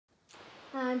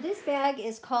This bag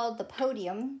is called the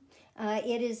Podium.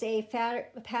 It is a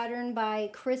pattern by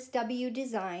Chris W.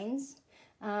 Designs.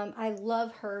 I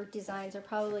love her designs.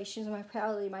 She's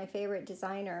probably my favorite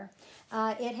designer.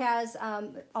 It has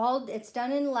it's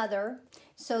done in leather.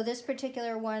 So this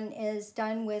particular one is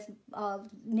done with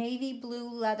navy blue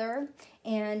leather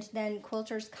and then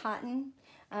quilter's cotton.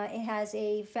 It has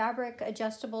a fabric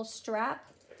adjustable strap.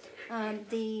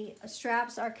 The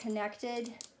straps are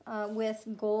connected with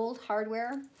gold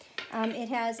hardware. It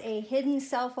has a hidden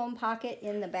cell phone pocket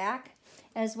in the back,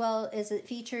 as well as it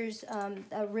features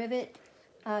a rivet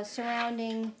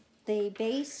surrounding the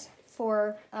base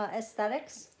for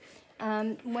aesthetics.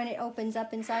 When it opens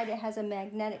up inside, it has a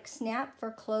magnetic snap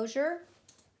for closure,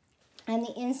 and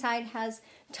the inside has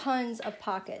tons of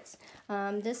pockets.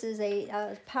 This is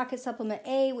a pocket supplement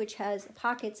A, which has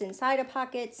pockets inside of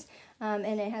pockets, and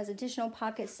it has additional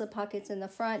pockets, slip pockets in the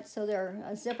front, so there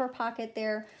are a zipper pocket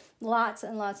there, lots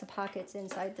and lots of pockets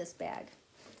inside this bag.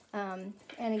 And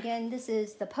again, this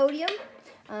is the Podium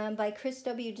by Chris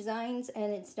W. Designs,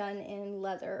 and it's done in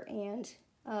leather and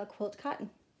quilt cotton.